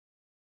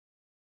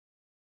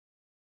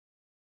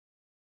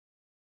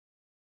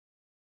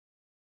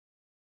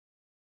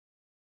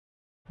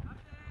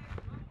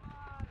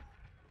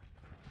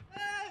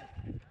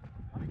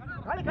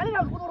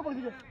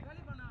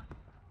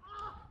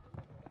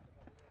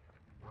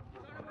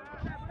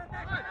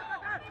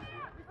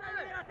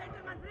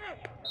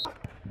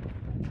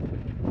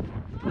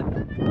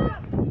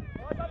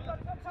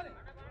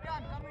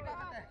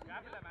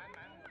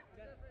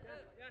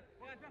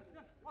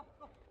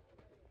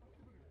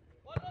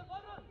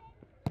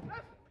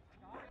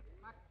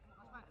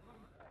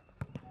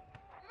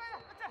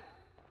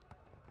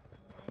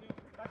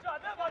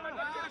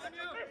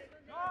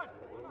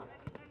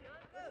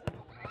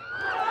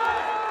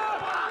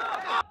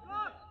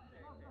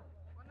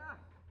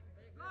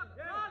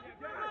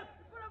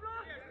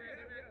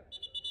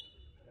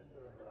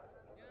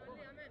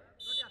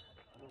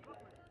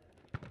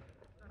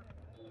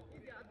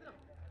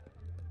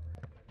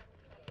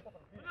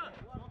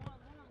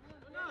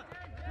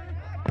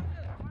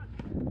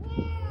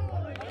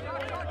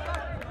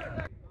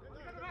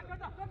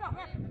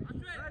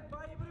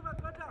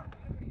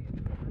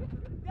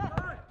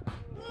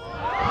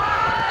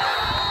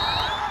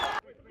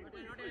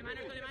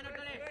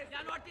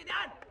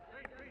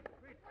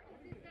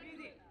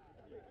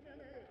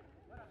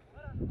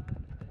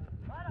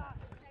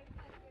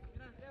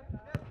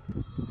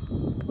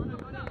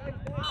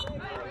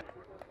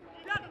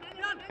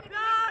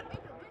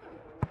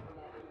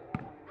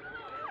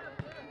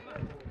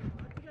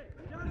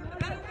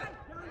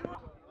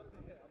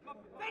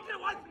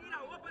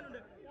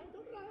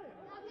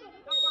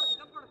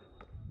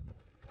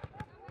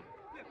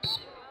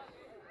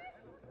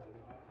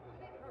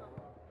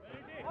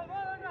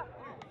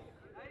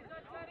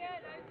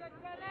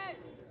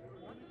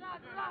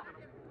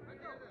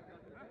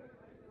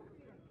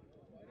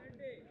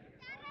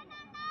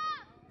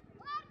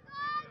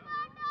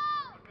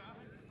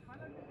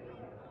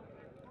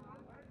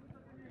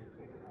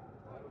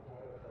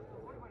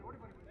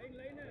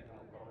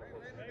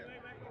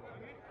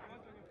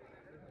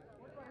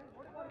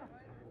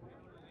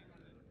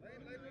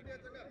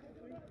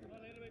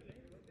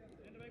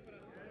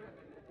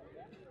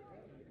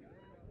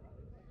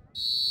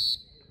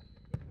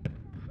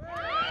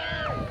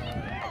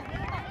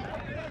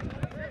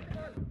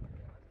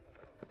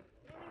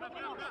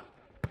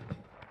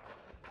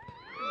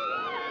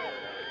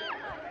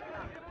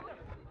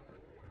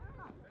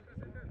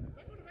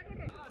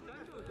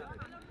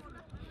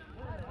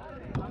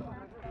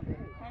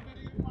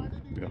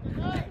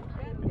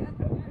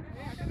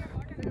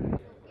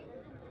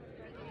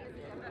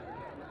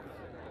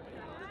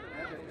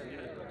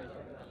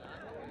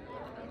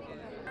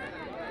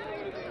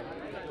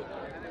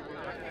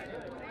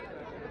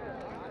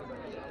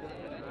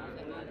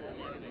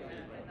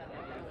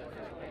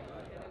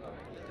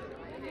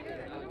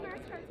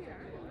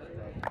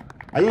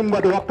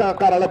50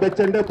 ಒಕ್ಕಕಾರರ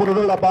ಬೆಚ್ಚಂಡೆ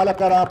ಪುರುಡುಳ್ಳ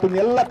ಬಾಲಕರ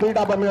ಎಲ್ಲ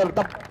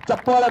ಕ್ರೀಡಾಭೂಮಿಯವರು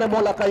ಚಪ್ಪಾಳನೆ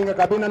ಮೂಲಕ ಹಿಂಗೆ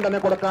ಅಭಿನಂದನೆ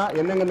ಕೊಡಕ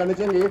ಎನ್ನಂಗೆ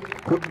ನನಚಂಗಿ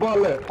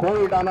ಫುಟ್ಬಾಲ್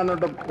ಕೋವಿಡ್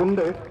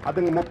ಕೊಂಡು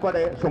ಅದಕ್ಕೆ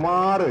ಮುಪ್ಪಡೆ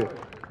ಸುಮಾರು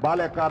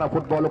ಬಾಲಕಾರ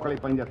ಫುಟ್ಬಾಲ್ കളി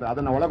ಪಂಚಾಯತ್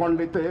ಅದನ್ನ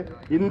ಒಳಗೊಂಡಿತ್ತು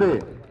ಇಂದು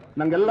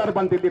ನಂಗೆಲ್ಲರೂ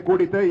ಬಂದಿದ್ದು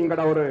ಕೂಡಿತ್ತು ಇಂಗಡ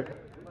ಅವರು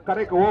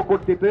ಕರೆಗೆ ಹೋಗಿ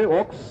ಕೊಡ್ತಿತ್ತು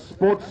ಓಕ್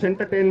ಸ್ಪೋರ್ಟ್ಸ್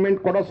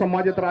ಎಂಟರ್ಟೈನ್ಮೆಂಟ್ ಕೊಡೋ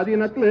ಸಮಾಜದ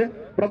ಅಧೀನತ್ಲು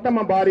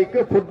ಪ್ರಥಮ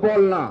ಬಾರಿಗೆ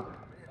ಫುಟ್ಬಾಲ್ನ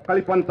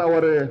ಕಳಿಪಂತ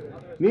ಅವರು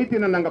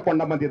ನೀತಿನ ನಂಗೆ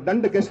ಕೊಂಡ ಬಂದಿದ್ದು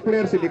ದಂಡ ಗೆಸ್ಟ್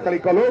ಪ್ಲೇಯರ್ಸ್ ಇಲ್ಲಿ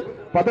ಕಳಿಕಲು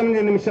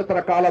 15 ನಿಮಿಷ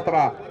ಕಾಲ ತರ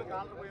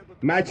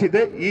ಮ್ಯಾಚ್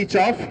ಇದೆ ಈಚ್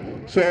ಆಫ್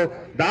ಸೊ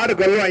ದಾರ್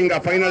ಗಲ್ವ ಹಿಂಗ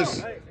ಫೈನಲ್ಸ್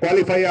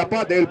ಕ್ವಾಲಿಫೈ ಅಪ್ಪ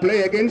they will play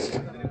against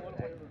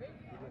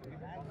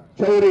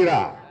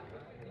ಚೌರಿರಾ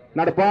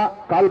ನಡಪ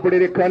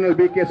ಕಾಲ್ಪಡಿರಿ kernel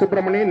BK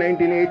Subramani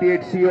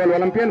 1988 Seoul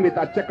Olympian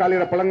with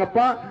ಅಚ್ಚಕಾಲಿರ Palangappa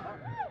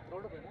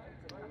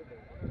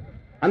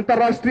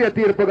ಅಂತಾರಾಷ್ಟ್ರೀಯ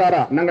ತೀರ್ಪುಗಾರ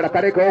ನಂಗಡ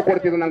ಕರೆಗೆ ಹೋಗಿ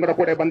ಕೊಡ್ತಿದ್ದು ನಂಗಡ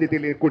ಕೂಡ ಬಂದಿತ್ತು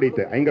ಇಲ್ಲಿ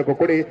ಕುಡಿತೆ ಹಿಂಗ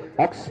ಕೊಡಿ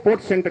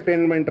ಸ್ಪೋರ್ಟ್ಸ್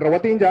ಎಂಟರ್ಟೈನ್ಮೆಂಟ್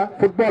ವತಿಯಿಂದ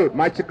ಫುಟ್ಬಾಲ್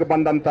ಮ್ಯಾಚ್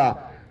ಬಂದಂತ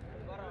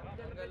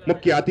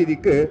ಮುಖ್ಯ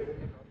ಅತಿಥಿಗೆ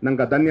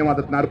ನಂಗೆ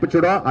ಧನ್ಯವಾದ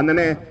ಅರ್ಪಿಸಿಡೋ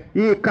ಅಂದನೆ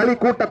ಈ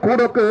ಕಳಿಕೂಟ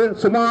ಕೂಡೋಕೆ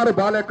ಸುಮಾರು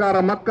ಬಾಲ್ಯಕಾರ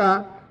ಮಕ್ಕ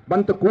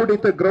ಬಂತು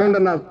ಕೂಡಿತು ಗ್ರೌಂಡ್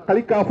ನ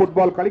ಕಲಿಕಾ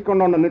ಫುಟ್ಬಾಲ್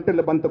ಕಲಿಕೊಂಡ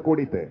ನಿಟ್ಟಲ್ಲಿ ಬಂತು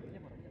ಕೂಡಿತೆ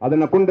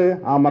ಅದನ್ನ ಕೊಂಡು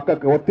ಆ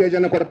ಮಕ್ಕಕ್ಕೆ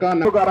ಉತ್ತೇಜನ ಕೊಡಕ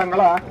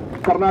ನಗರಗಳ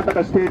Karnataka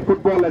state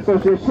football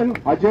association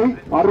Ajay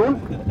Arun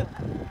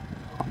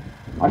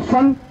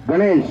Ashwan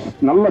Ganesh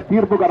ನಲ್ಲ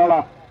ತೀರ್ಪುಗಾರಳ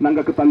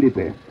ನಂಗಕ್ಕೆ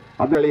ತಂದಿತ್ತೆ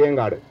ಅದ್ರಲ್ಲಿ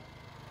ಹೆಂಗಾಡು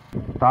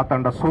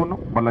ತಾತಂಡ ಸೋನು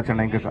ಬಲ್ಲ ಚೆಂಡ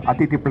ಹಿಂಗಕ್ಕೆ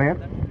ಅತಿಥಿ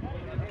ಪ್ಲೇಯರ್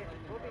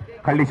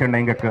ಕಳ್ಳಿ ಚೆಂಡ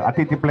ಹಿಂಗಕ್ಕೆ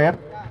ಅತಿಥಿ ಪ್ಲೇಯರ್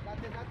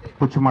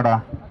ತುಚ್ಚುಮಡ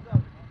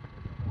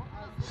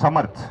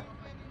ಸಮರ್ಥ್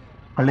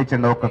ಕಳ್ಳಿ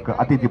ಚೆಂಡ ಹೋಗಕ್ಕೆ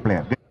ಅತಿಥಿ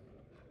ಪ್ಲೇಯರ್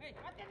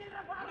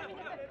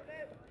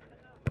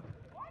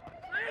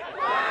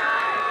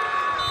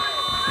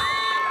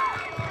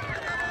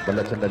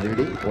ಬಲ್ಲ ಚೆಂಡ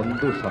ಲೀಡಿ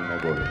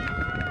 1-0 ಗೋಲು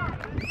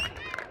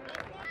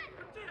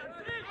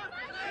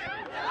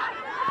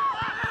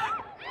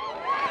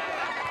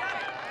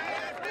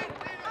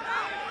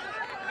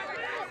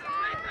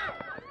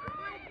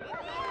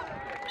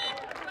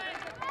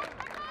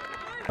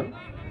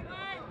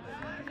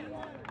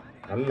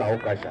നല്ല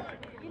ಅವಕಾಶ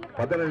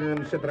 15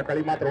 ನಿಮಿಷದ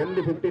ಕಳಿ ಮಾತ್ರ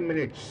ಓನ್ಲಿ 15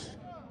 ಮಿನಿಟ್ಸ್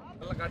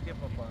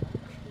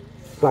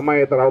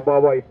ಸಮಯದ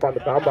ಅಭಾವ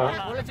ಇಪ್ಪಂದು ಕಾಬ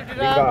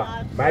ಈಗ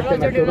ಮ್ಯಾಚ್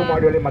ಅನ್ನು ಶುರು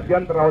ಮಾಡಿ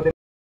ಮಧ್ಯಂತರ ಅವಧಿ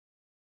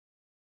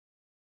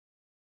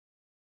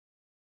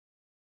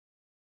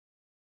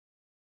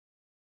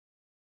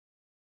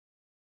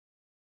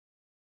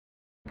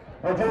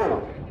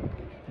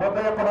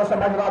ಒಬ್ಬಯ ಕೊಡೋ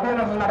ಸಮಾಜದ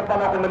ಅಭಿನಂದನೆ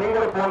ನಡ್ಕೊಂಡು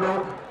ನೀಗಳು ಕೊಂಡು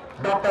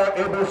ಡಾಕ್ಟರ್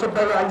ಎ ಬಿ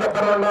ಸುಬ್ಬಯ್ಯ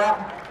ಅಂಜಪ್ಪರವನ್ನ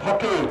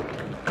ಹಾಕಿ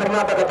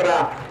ಕರ್ನಾಟಕದ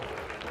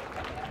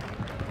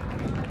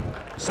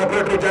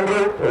Secretary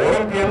General,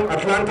 Olympian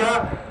Atlanta,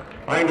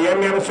 and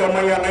M.M.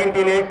 Somaya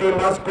 1980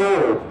 Moscow,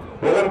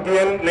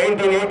 Olympian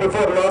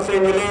 1984 Los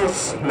Angeles,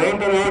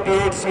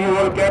 1988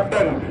 Seoul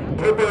Captain,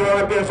 Triple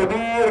Olympian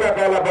ಸುದೀರ್ಘ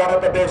ಕಾಲ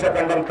ಭಾರತ ದೇಶ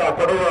ಕಂಡಂತ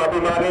ಕೊಡುವ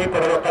ಅಭಿಮಾನಿ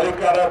ಕೊಡುವ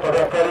ಕಲಿಕಾರ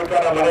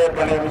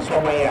ಮರೆಯಪ್ಪನೆ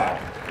ಸೋಮಯ್ಯ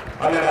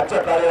ಅಲ್ಲಿ ಅಚ್ಚ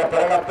ಕಾರ್ಯ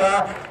ಪರಿಣತ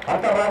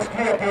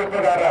ಅಂತಾರಾಷ್ಟ್ರೀಯ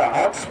ತೀರ್ಪುಗಾರ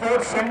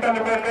ಆಕ್ಸ್ಫೋರ್ಡ್ ಸೆಂಟ್ರಲ್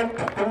ಇಂಡಿಪೆಂಡೆಂಟ್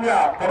ಪುಣ್ಯ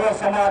ಕೊಡುವ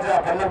ಸಮಾಜ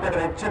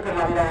ಪೊನ್ನಂಪೇಟೆ ಹೆಚ್ಚಿಕ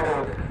ನಲ್ಲವರು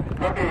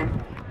ನೋಡಿ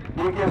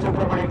ಕೆ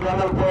ಸುಬ್ರಹ್ಮಣ್ಯ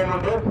ಕ್ಲಾನಲ್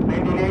పోయినుండు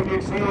 1988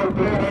 ಸೀನಿಯರ್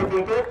ಪ್ಲೇಯರ್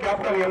ಆಗಿದ್ದು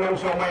ಕ್ಯಾಪ್ಟನ್ ಎಂ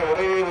ಸೋಮಯ್ಯ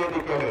ಒರೇ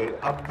ವೇದಿಕೆಯಲ್ಲಿ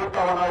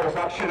ಅದ್ಭುತವಾದ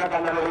ಸಾಕ್ಷಿನ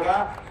ಕನ್ನಡದ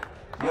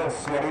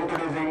S you are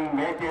introducing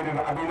ಮೇಕೇರ್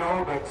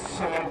Abhinav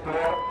excellent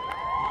player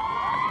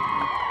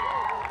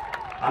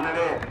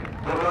ಆಮೇಲೆ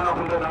ಬೆಲ್ಲನ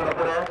ಮುಂದೆ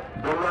ನಗರಪಡೆ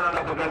ಬೆಲ್ಲನ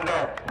ನಗಂಡೆ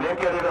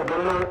ಮೇಕೇರಿದ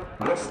ಬೆಲ್ಲು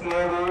ಎಕ್ಸ್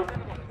ನೇವಿ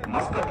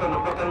ಮಸ್ಕತ್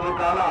 35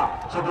 ಕಾಲ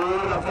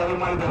ಸುದೀರ್ಘ ಸೇವೆ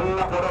ಮಾಡಿದ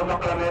ಎಲ್ಲ ಕೊಡೋ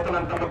ಮಕ್ಕಳ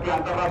ನೇತನಂತ ಬಗ್ಗೆ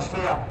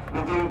ಅಂತಾರಾಷ್ಟ್ರೀಯ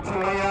Nitin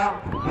Chinnaiah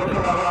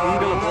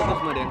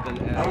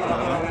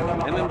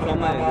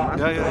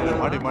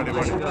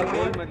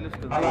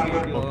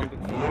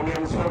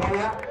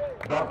Somaiah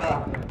doctor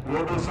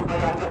A B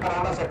Subbaiah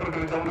ಅಂಜಪ್ಪರವರ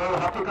secretary general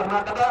ಹಾಕಿ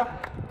ಕರ್ನಾಟಕ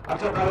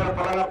ಅಚ್ಚಕಾರ್ಯ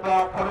ಪರಗಪ್ಪ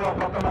ಕೊಡುವ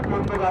ಪ್ರಥಮ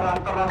ತೀರ್ಪುಗಾರ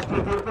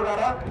ಅಂತಾರಾಷ್ಟ್ರೀಯ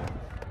ತೀರ್ಪುಗಾರ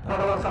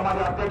ಕೊಡುವ ಸಮಾಜ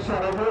ಅಧ್ಯಕ್ಷ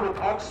ರಘು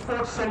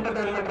ಆಕ್ಸ್ಫೋರ್ಡ್ ಸೆಂಟರ್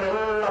ಎಲ್ಲ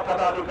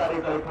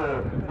ಪದಾಧಿಕಾರಿಗಳಿಗೂ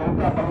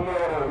ಮಮತಾ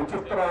ಬಂಗ್ಲೆಯವರು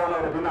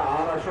ವಿಚಿತ್ರವಾದ ದಿನ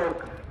ಆರ್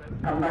ಅಶೋಕ್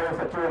ಕಂದಾಯ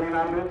ಸಚಿವ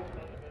ನೀನಾಂದು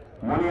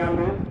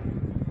ಮಣಿಯಾಂದು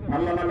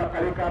ನಲ್ಲ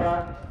ಕಲಿಕಾರ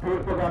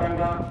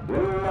ತೀರ್ಪುಗಾರಂಗ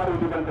ಎಲ್ಲರೂ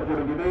ಇದಂತ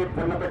ಕೂಡಿದೆ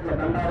ಪೊನ್ನಪೆಟ್ಟ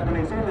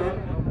ದಂಡಾರ್ಪಣೆ ಸೇರಿ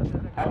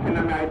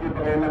ಅಭಿನಂದನೆ ಆಯ್ತು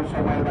ಎಂ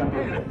ಸೋಮಯ್ಯ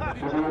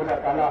ಸುದೀರ್ಘ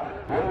ಕಾಲ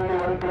only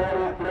one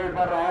player played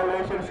for all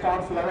Asian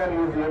stars 11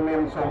 is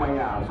M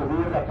Somaiah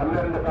ಸುದೀರ್ಘ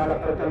 12 ಕಾಲ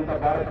ಪ್ರಚಲಿತ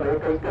ಭಾರತದ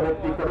ಏಕೈಕ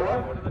ವ್ಯಕ್ತಿ ಕೊಡುವ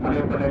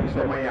ಮನೆಪಡೆ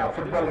ಸೋಮಯ್ಯ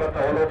ಫುಟ್ಬಾಲ್ ರಥ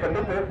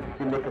ಅವಲೋಕಂಡಿದ್ದು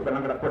ಇಲ್ಲಿಕ್ಕೆ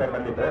ಕನ್ನಡ ಕೂಡ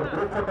ಬಂದಿದೆ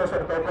group photos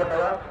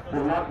ತಗೊಂಡವ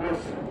do not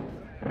miss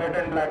red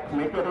and black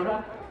ಮೇಕೇರಿನ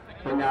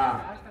പിന്നെ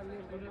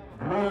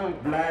ಗ್ರೀನ್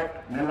ಬ್ಲಾಕ್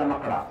ನೆಲ್ಲ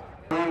ಮಕ್ಕಳ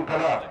ಗ್ರೀನ್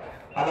ಕಲರ್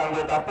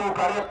అలాగే అప్పు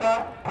కార్యత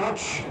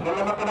కోచ్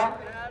నెల్ల మక్కడ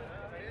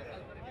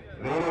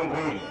red and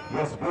green.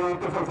 Yes,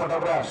 beautiful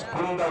photographs.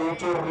 Kunda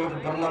YouTube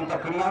ಬಂದಂತ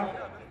ಕಿನ್ನ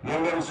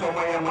ಎಂ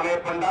ಸೋಮಯ್ಯ ಮನೆ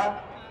ಪಂಡ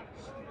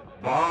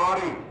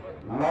ಭಾರಿ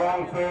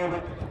ಲಾಂಗ್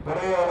ಫೇವರಿಟ್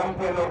ಒರೇ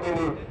ಒಲಿಂಪಿಯನ್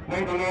ಹೋಗ್ತೀನಿ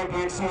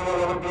 1988 senior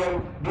Olympian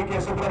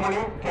K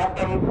Subrahmanya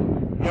captain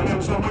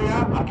M Somaiah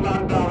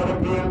Atlanta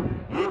Olympian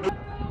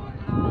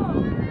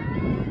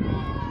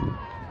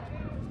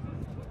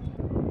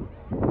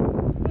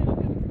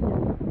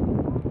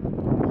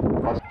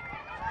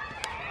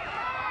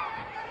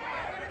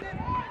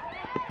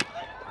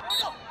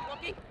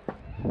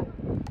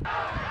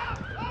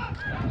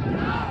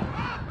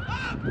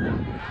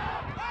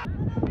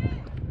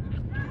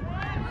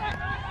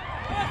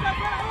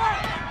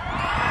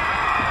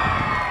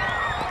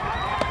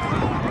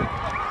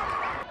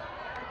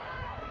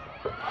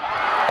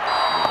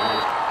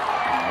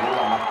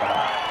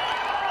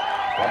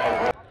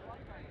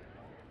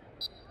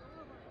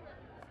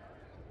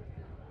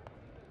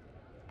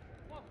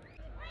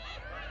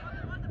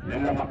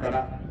ನೆಲ್ಲ ಮಕ್ಕಳ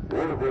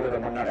ಓಡು ಗೋಲದ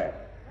ಮುನ್ನಡೆ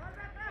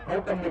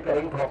ಕೌಟುಂಬಿಕ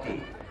ring hockey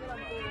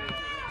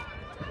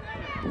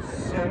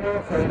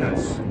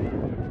semifinals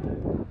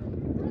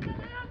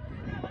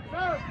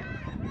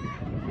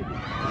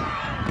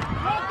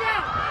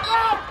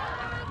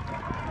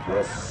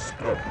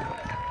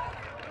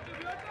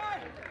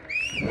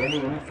any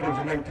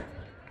infringement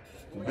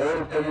goal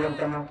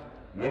ತೆಗೆಯುವಂತನ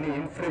any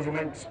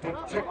infringement stick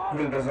check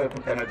will result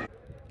in penalty.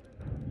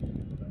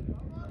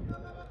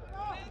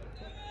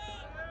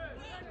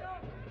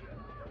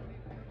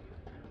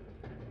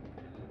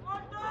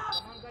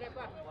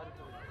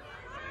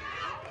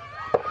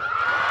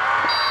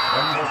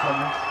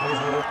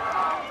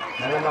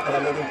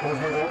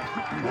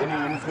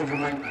 Any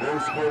infringement, goal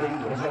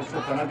scoring, results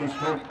to penalty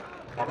stroke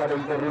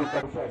according to rule.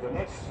 The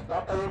next,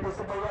 Dr. A. B.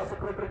 Subbiah,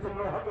 Secretary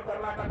General, Hockey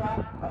Karnataka,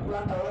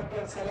 Atlanta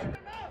Olympian select.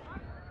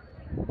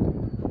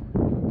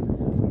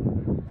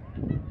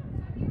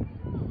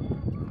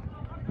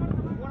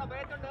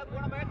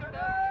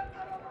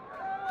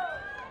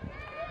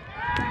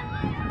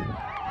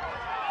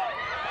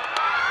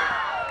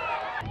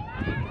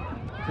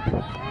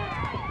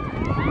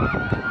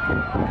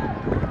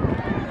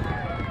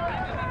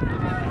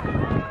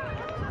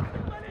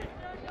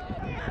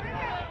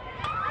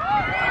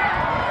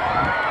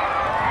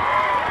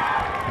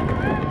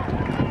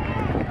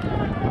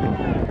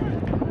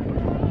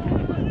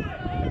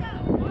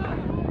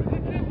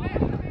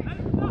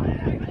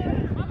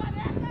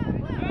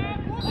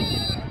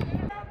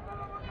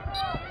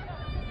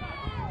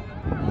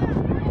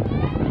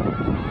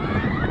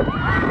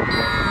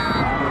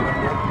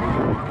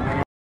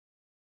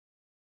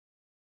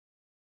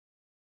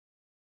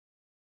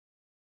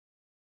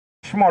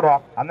 ಮಾಡುವ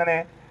ಅಂದನೆ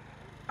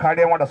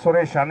ಕಾಡಿಯಮಾಡ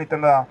ಸುರೇಶ್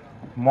ಅನಿತಂದ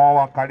ಮೋವ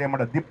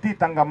ಕಾಡಿಯಮಾಡ ದೀಪ್ತಿ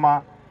ತಂಗಮ್ಮ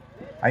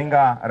ಹಿಂಗ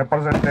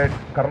represented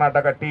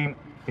Karnataka team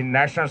ಇನ್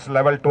nationals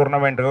level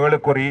tournament ಏಳು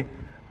ಕೊರಿ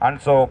and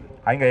so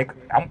ಹಿಂಗೆ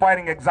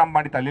umpiring exam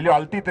ಮಾಡಿತ್ತು ಅಲ್ಲಿ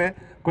ಅಲ್ತಿತ್ತು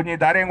ಕುഞ്ഞി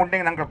ದಾರಿಯಂಗುಂಡೆ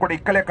ನಂಗೆ ಕೂಡ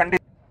ಇಕ್ಕಲೆ ಕಂಡಿ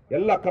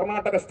ಎಲ್ಲ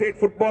Karnataka state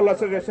football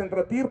association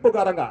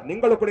തീർപ്പുകാരങ്ക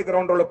നിങ്ങൾ കൂടി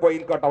ഗ്രൗണ്ടിൽ പോയി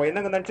കേട്ടോ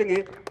എന്നെ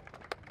നിனைച്ചെങ്കിൽ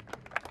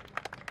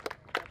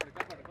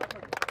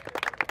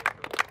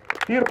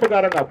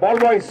തീർപ്പുകാരങ്ക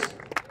ಬಾಲ್ ಬಾಯ್ಸ್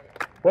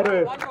ஒரு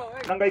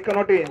ನಂಗ ಇಕ್ಕ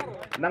ನೋಡಿ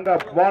ನಂಗ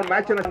ಬಾಲ್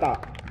ಮ್ಯಾಚ್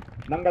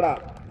ನಂಗಡ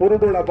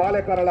ಪುರುಡುಳ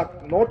ಬಾಲೆಕರಳ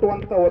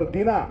ನೋಟುವಂತ ಒಂದು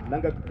ದಿನ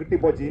ನಂಗ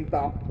ಗಿಟ್ಟಿಪೋಚಿ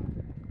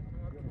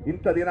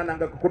ಇಂಥ ದಿನ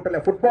ನಂಗೆ ಕುಟ್ಟಲೆ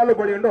ಫುಟ್ಬಾಲ್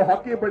ಬಳಿಯುಂಡು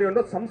ಹಾಕಿ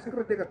ಬಳಿಯುಂಡು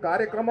ಸಾಂಸ್ಕೃತಿಕ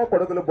ಕಾರ್ಯಕ್ರಮ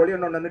ಕೊಡಗಲು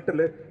ಬಳಿಯುಂಡು ನನ್ನ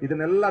ನಿಟ್ಟಲ್ಲಿ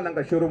ಇದನ್ನೆಲ್ಲ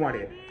ನಂಗೆ ಶುರು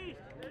ಮಾಡಿ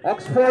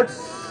ಆಕ್ಸ್ಫೋರ್ಡ್ಸ್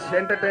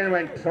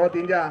ಎಂಟರ್ಟೈನ್ಮೆಂಟ್ ಸೌತ್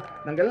ಇಂಡಿಯಾ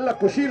ನಂಗೆಲ್ಲ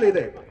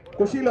ಖುಷಿಲಿದೆ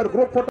ಖುಷಿಲಿ ಅವ್ರ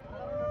ಗ್ರೂಪ್ ಫೋಟೋ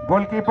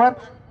ಗೋಲ್ ಕೀಪರ್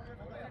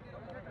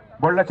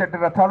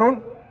ಬೊಳ್ಳಚೆಟ್ಟಿರ ತರುಣ್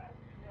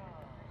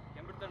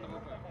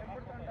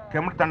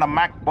ಕೆಮ್ಮರ್ತಂಡ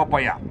ಮ್ಯಾಕ್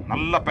ಬೋಪಯ್ಯ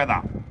ನಲ್ಲ ಪೆದ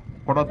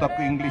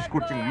ಕೊಡೋತಕ್ಕು ಇಂಗ್ಲಿಷ್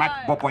ಕೋಚಿಂಗ್ ಮ್ಯಾಕ್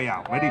ಬೋಪಯ್ಯ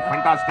ವೆರಿ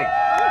ಫ್ಯಾಂಟಾಸ್ಟಿಕ್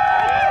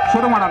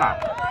ಶುರು ಮಾಡೋಣ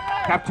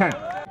ಕ್ಯಾಪ್ಟನ್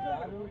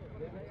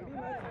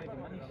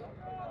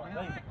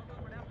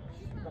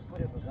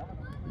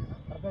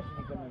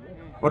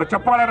ஒரு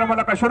ಚಪ್ಪಾಳೆ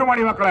ಮೂಲಕ ಶುರು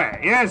ಮಾಡಿ ಮಕ್ಕಳೇ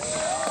ಎಸ್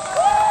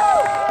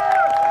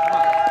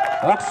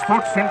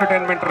ಆಕ್ಸ್ಫೋರ್ಡ್ಸ್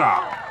ಎಂಟರ್ಟೈನ್ಮೆಂಟ್ ರಾ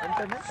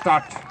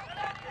ಸ್ಟಾರ್ಟ್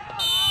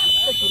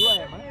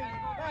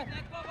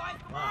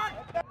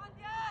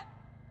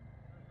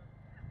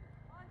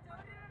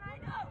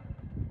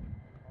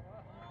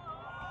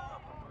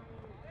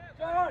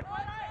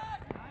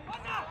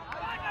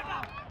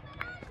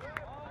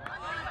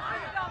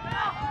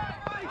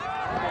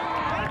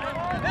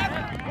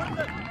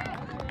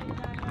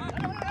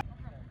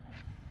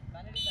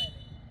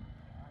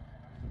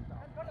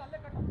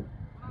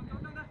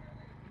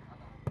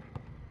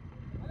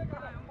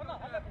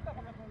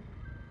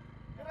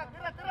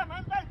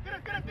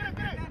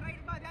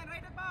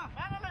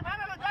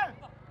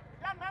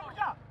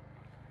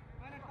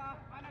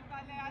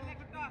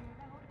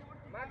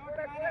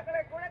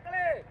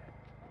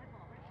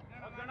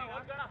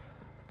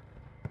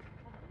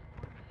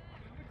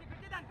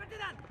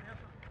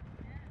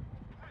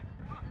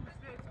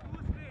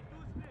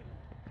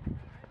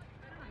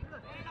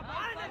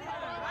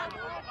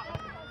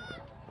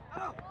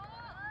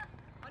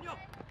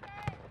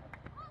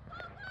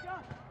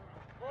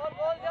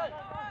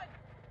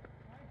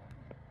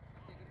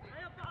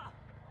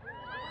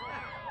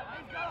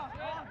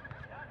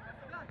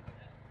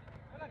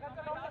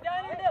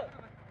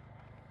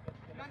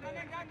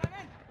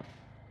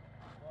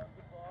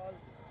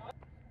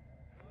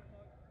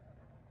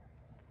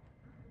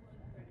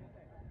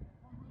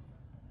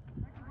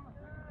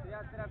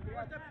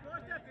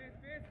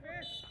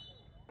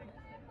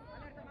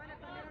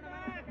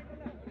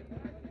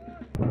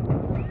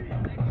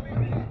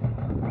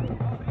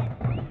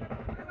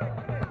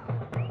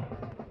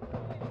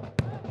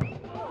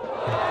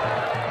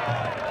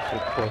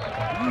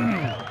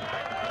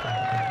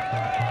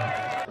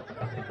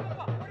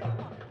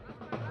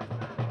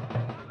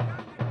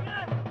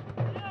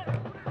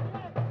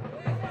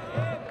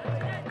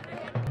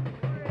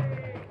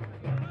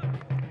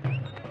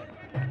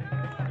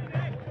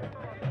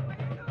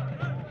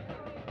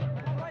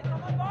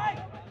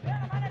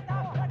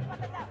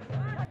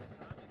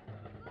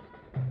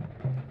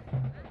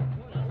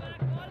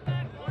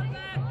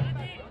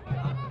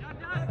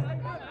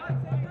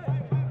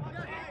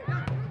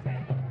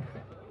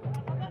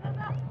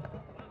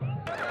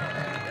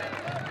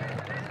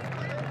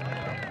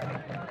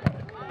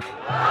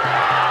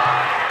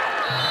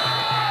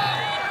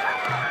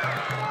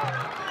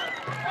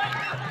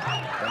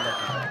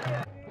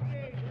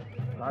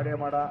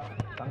ಮಾಡ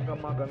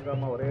ಸಂಗಮ್ಮ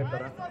ಗಂಗಮ್ಮ ಒರೇ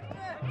ತರ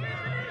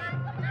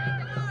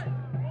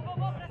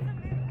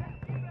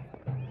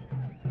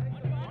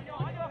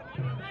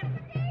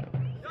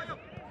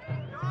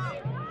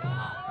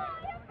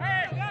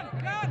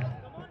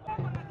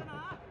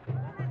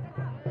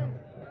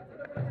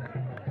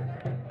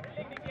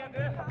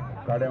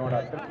ಕಾಡೆಮಾಡ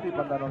ತೃಪ್ತಿ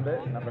ಬಂದನುಂಡೆ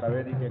ನಮ್ಮ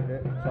ವೇದಿಕೆಗೆ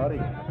ಸಾರಿ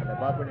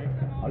ಬಾಪಿಣಿ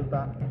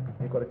ಅಲ್ತಾ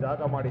ನೀಕೊಂದು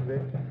ಜಾಗ ಮಾಡಿದ್ದೆ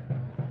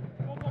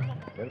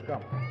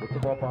ವೆಲ್ಕಮ್ ಗುಟ್ಟು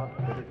ಪಾಪ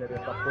ಸರಿ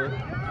ತಪ್ಪು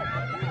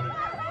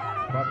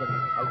ಬಾಪಣಿ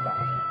ಅಲ್ತಾ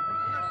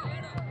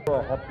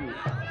ಹಾಕಿ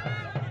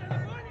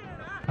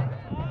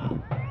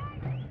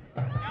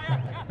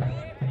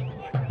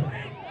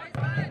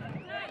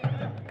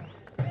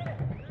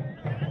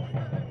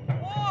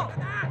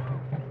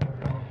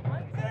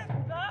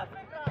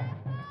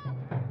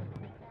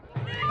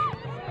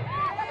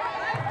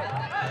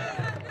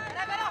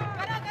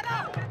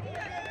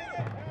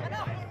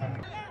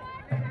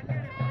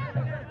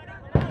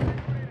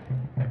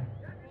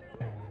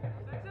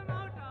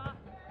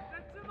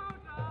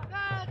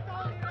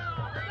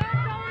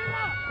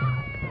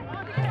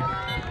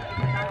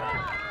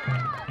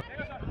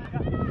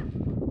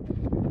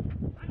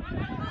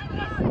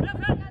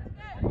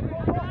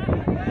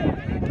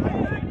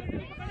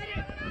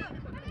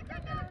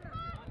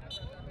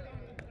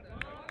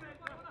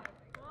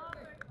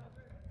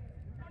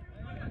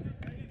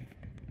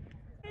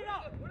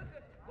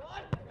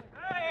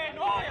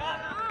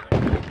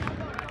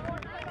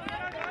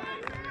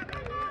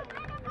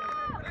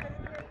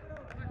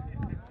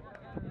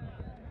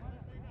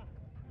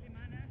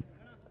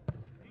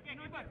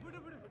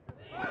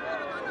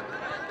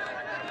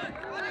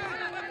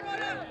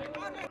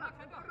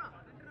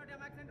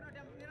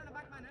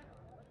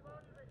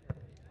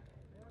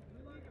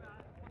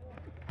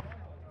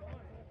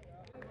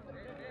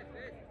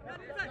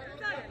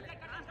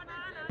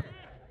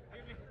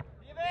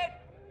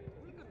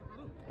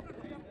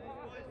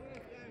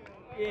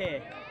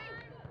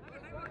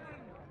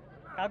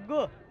ತಗ್ಗು